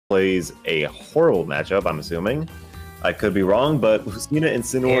plays a horrible matchup, I'm assuming. I could be wrong, but Lucina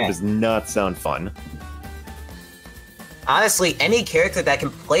Incineroar does not sound fun. Honestly, any character that can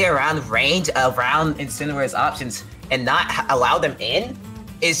play around range around Incineroar's options and not allow them in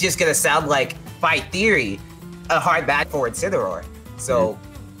is just going to sound like, by theory, a hard match for Incineroar. So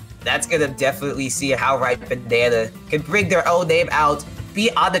that's going to definitely see how BaNaNa can bring their own name out,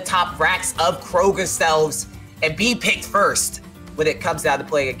 be on the top racks of Kroger selves, and be picked first when it comes down to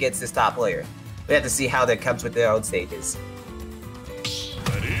playing against this top player. We have to see how that comes with their own stages.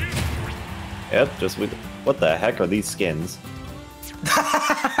 Yep, just with what the heck are these skins?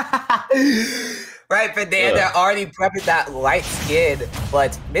 Right, BaNaNa already prepping that light skin,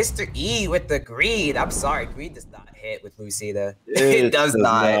 but Mr. E with the green. I'm sorry, green does not hit with Lucina. It does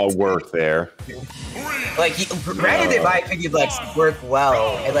not work there. Like, red in my opinion, like, work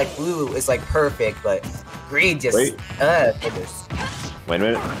well, and like blue is like perfect, but green just Wait a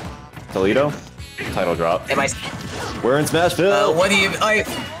minute. Toledo, title drop. We're in Smashville. What do you like?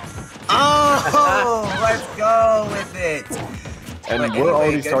 Oh, let's go with it. And we're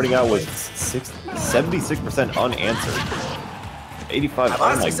already starting out with 76% unanswered. 85. I'm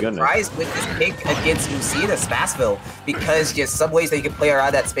honestly surprised with this pick against Lucina Smashville, because just some ways that you can play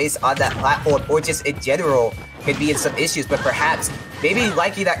around that space on that platform, or just in general, could be in some issues. But perhaps maybe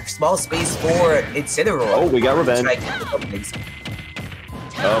liking that small space for Incineroar. Oh, we got revenge.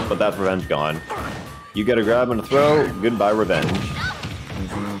 Oh, but that revenge gone. You get a grab and a throw. Goodbye, revenge.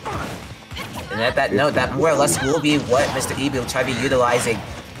 And at that note, that more or less will be what Mr. E will try to be utilizing.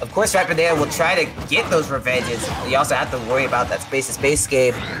 Of course, BaNaNa will try to get those revenges. You also have to worry about that space-to-space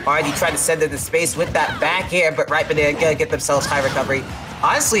game. Already trying to send into space with that back air, but BaNaNa gonna get themselves high recovery.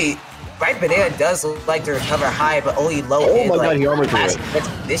 Honestly, BaNaNa does like to recover high, but only low in God, he armored last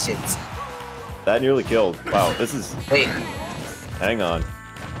conditions. That nearly killed. Wow, this is... Wait. Hang on.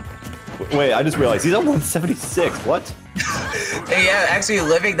 Wait, I just realized he's on 176. What? Yeah, actually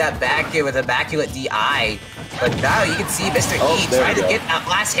living that back here with immaculate DI. But now you can see Mr. E trying to get that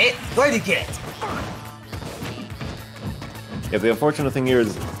last hit. Going to get it. Yeah, the unfortunate thing here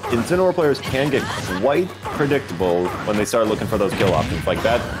is Incineroar players can get quite predictable when they start looking for those kill options. Like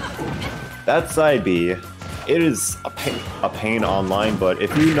that side B, it is a pain online, but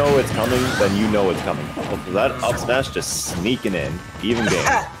if you know it's coming, then you know it's coming. That up smash just sneaking in, even game.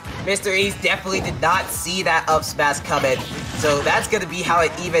 Mr. E definitely did not see that up smash coming, so that's going to be how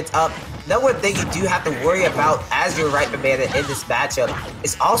it evens up. Another thing you do have to worry about as your BaNaNa in this matchup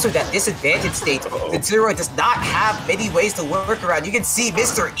is also that disadvantage state. Incineroar does not have many ways to work around. You can see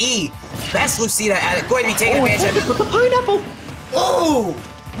Mr. E, best Lucina at it, going to be taking advantage of the pineapple. Oh,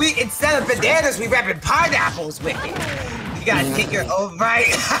 instead of bananas, we wrapping pineapples with it. You gotta take your own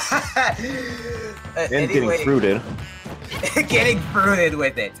right. And anyway, getting fruited. Getting fruited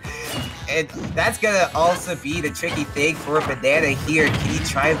with it. And that's gonna also be the tricky thing for BaNaNa here. Can you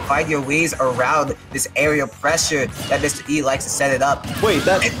try and find your ways around this aerial pressure that Mr. E likes to set it up? Wait,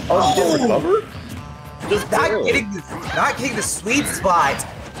 that's getting recovered? Just not getting the sweet spot.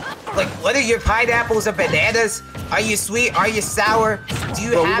 Like, what are your pineapples and bananas? Are you sweet? Are you sour? Do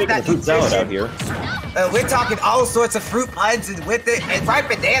you have that fruit salad out here? We're talking all sorts of fruit puns and with it, and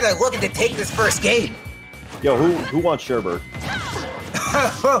BaNaNa looking to take this first game. Yo, who wants sherbet?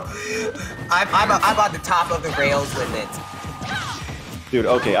 I'm on the top of the rails with it. Dude,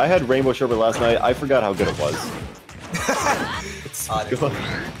 okay, I had rainbow sherbet last night. I forgot how good it was. It's good.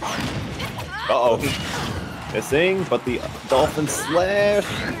 Uh-oh. Missing, but the dolphin slash.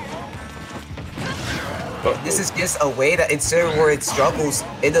 This is just a way that Incineroar struggles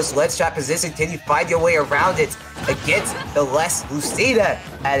in those ledge trap positions. Can you find your way around it against the less Lucina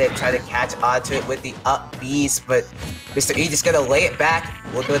at it? Try to catch onto it with the up beast, but Mr. E just gonna lay it back.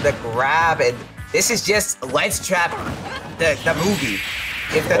 Look at the grab, and this is just ledge trap, the movie.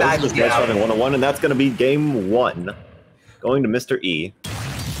 If they're not just ledge trapping 101, and that's gonna be game 1, going to Mr. E.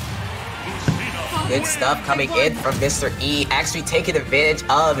 Good stuff coming in from Mr. E, actually taking advantage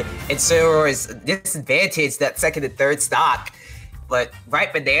of Incineroar's disadvantage, that second and third stock. But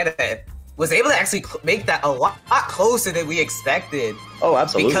BaNaNa was able to actually make that a lot closer than we expected. Oh,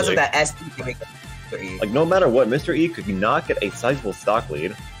 absolutely. Because of that SD giving Mr. E. Like, no matter what, Mr. E could not get a sizable stock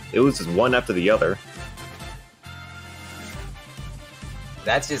lead. It was just one after the other.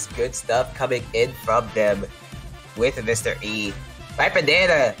 That's just good stuff coming in from them with Mr. E.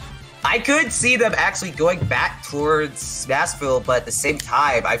 BaNaNa, I could see them actually going back towards Smashville, but at the same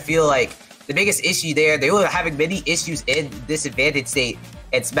time, I feel like the biggest issue there, they were having many issues in disadvantage state,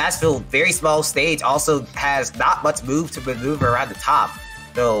 and Smashville, very small stage, also has not much move to maneuver around the top.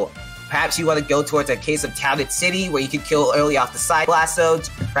 So Perhaps you want to go towards a case of Towned City, where you can kill early off the side blast zones.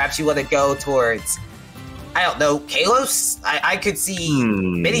 Perhaps you want to go towards, I don't know, Kalos? I could see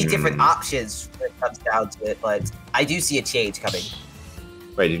many different options when it comes down to it, but I do see a change coming.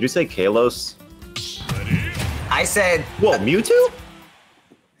 Wait, did you say Kalos? I said... Whoa, Mewtwo?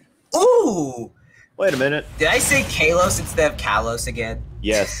 Ooh! Wait a minute. Did I say Kalos instead of Kalos again?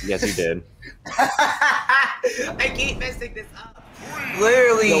 Yes, you did. I keep messing this up.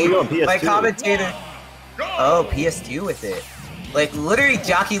 Literally, my commentator... Oh, PS2 with it. Like, literally,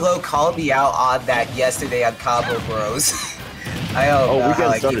 Jockey Low called me out on that yesterday on Combo Bros. I don't know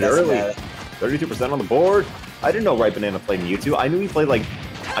weekend how started early. 32% on the board. I didn't know Right Banana played Mewtwo. I knew he played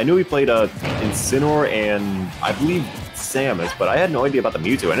Incineroar and I believe Samus, but I had no idea about the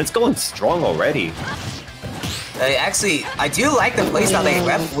Mewtwo, and it's going strong already. Actually, I do like the playstyle they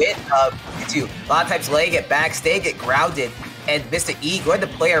rep with Mewtwo. A lot of times letting it back, staying it grounded, and Mr. E going to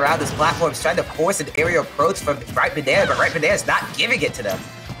play around this platform, trying to force an aerial approach from Right Banana, but Right Banana's not giving it to them.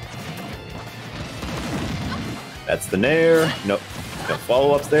 That's the Nair. No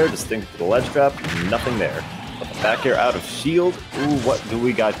follow-ups there. Just think to the ledge trap. Nothing there. But the back air out of shield. Ooh, what do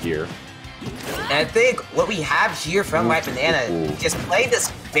we got here? And I think what we have here from Right Banana, just playing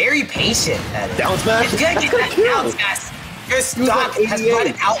this very patient at it. Down smash? It's gonna get that down smash. Your stock has run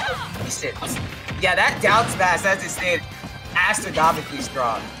out of patience. Yeah, that down smash, as it stayed astronomically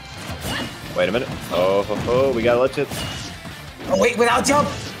strong. Wait a minute. Oh, we gotta let it. Oh wait, without jump.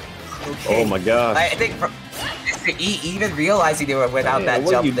 Okay. Oh my gosh. I think Mr. E even realizing they were without that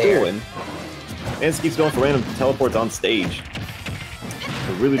what jump are you there. doing? Mance keeps going for random teleports on stage.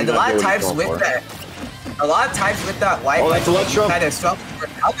 Really And a lot of times with that, Wi-Fi, you kind of struggle to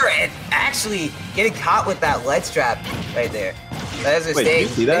recover and actually getting caught with that ledge trap right there. As I Wait, did you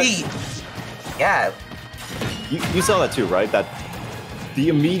see that? Yeah. You saw that too, right? That the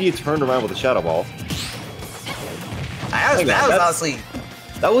immediate turnaround with the Shadow Ball. That was honestly...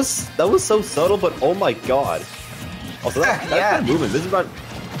 That was so subtle, but oh my god. Also, that kind of movement. This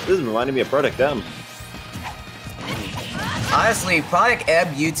is reminding me of Product M. Honestly, Product M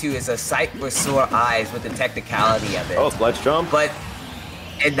Mewtwo is a sight for sore eyes with the technicality of it. Oh, sledge jump.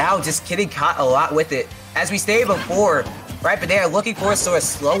 And now just getting caught a lot with it. As we stated before, Right Banana looking for a sort of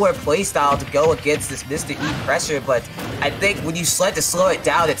slower playstyle to go against this Mr. E pressure, but I think when you start to slow it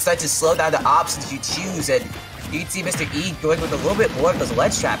down, it starts to slow down the options you choose, and you can see Mr. E going with a little bit more of those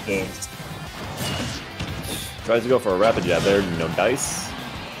ledge trap games. Tries to go for a rapid jab there, no dice.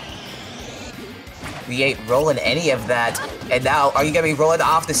 We ain't rolling any of that. And now, are you gonna be rolling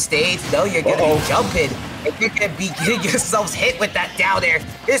off the stage? No, you're gonna be jumping. And you're gonna be getting yourselves hit with that down air.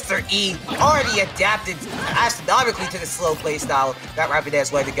 Mr. E already adapted astronomically to the slow play style that Right Banana's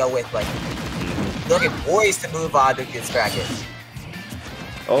going to go with, but looking poised to move on to this bracket.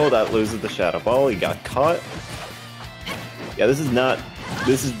 Oh, that loses the Shadow Ball. He got caught. Yeah, this is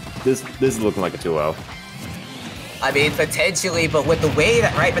looking like a 2-0. I mean, potentially, but with the way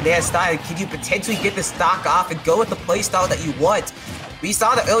that Right Banana started, can you potentially get the stock off and go with the playstyle that you want? We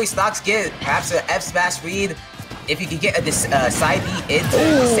saw the early stocks get perhaps an F smash read. If you can get a side B into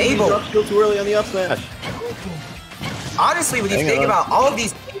disable. He dropped too early on the up smash. Honestly, when you think about all of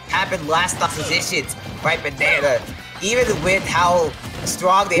these things happen last stock positions, Right Banana, even with how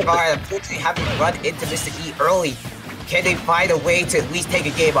strong they are, unfortunately having to run into Mr. E early, can they find a way to at least take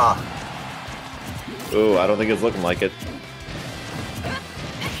a game off? Ooh, I don't think it's looking like it.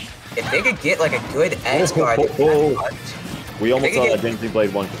 If they could get like a good edge guard, we almost saw that Dynasty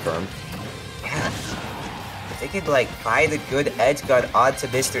Blade 1 confirmed. Yeah. If they could like find a good edge guard onto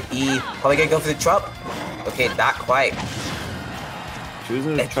Mr. E, probably gonna go for the trump. Okay, not quite.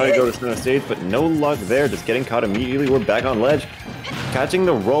 Choosing to try to go to center stage, but no luck there. Just getting caught immediately. We're back on ledge. Catching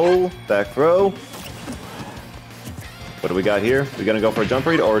the roll, back throw. What do we got here? We gonna go for a jump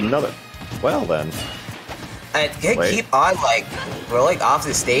read or another? Well then. And keep on like rolling off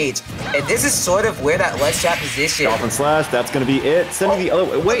the stage, and this is sort of where that ledge trap position. Dolphin slash. That's gonna be it. Send me the other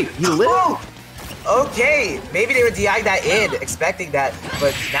way. Wait, he lit. Okay, maybe they were DIing that in, expecting that,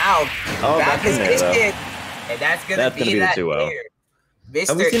 but now back position, and that's gonna be that 2-0. Mr.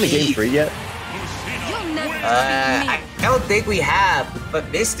 Have we seen the game 3 yet? I don't think we have, but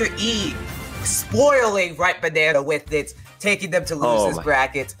Mr. E spoiling Right Banana with it, taking them to lose this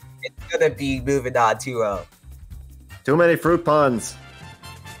bracket. It's gonna be moving on 2-0. Too many fruit puns.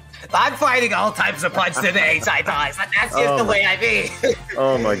 I'm finding all types of puns today, Saitai. That's just the way I be.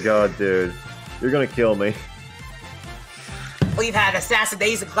 Oh my god, dude. You're gonna kill me. We've had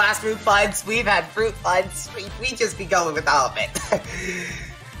assassination classroom puns, we've had fruit puns, we just be going with all of it.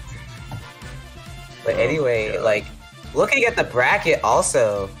 But anyway, like, looking at the bracket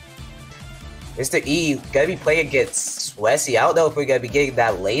also, Mr. E gonna be playing against Swessy. I don't know if we're gonna be getting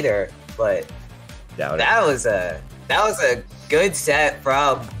that later, but that was a good set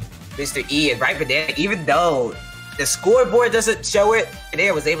from Mr. E and Right BaNaNa. Even though the scoreboard doesn't show it,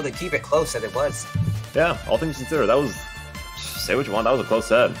 BaNaNa was able to keep it close, and it was. Yeah, all things considered, that was, say what you want, that was a close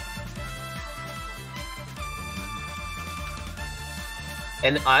set.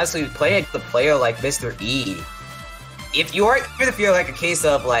 And honestly, playing the player like Mr. E, even if you're like a case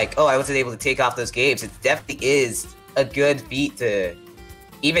of like, oh, I wasn't able to take off those games, it definitely is a good feat to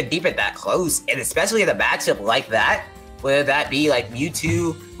even keep it that close, and especially in a matchup like that, whether that be like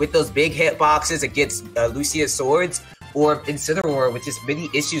Mewtwo with those big hitboxes against Lucina swords, or Incineroar with just many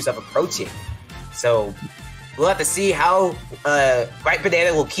issues of approaching. So we'll have to see how Right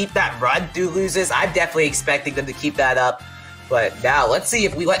BaNaNa will keep that run through loses. I'm definitely expecting them to keep that up. But now let's see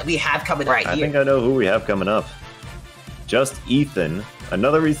if what we have coming right here. I think I know who we have coming up. Just Ethan,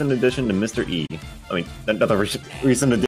 another recent addition to Mr. E. I mean, another recent addition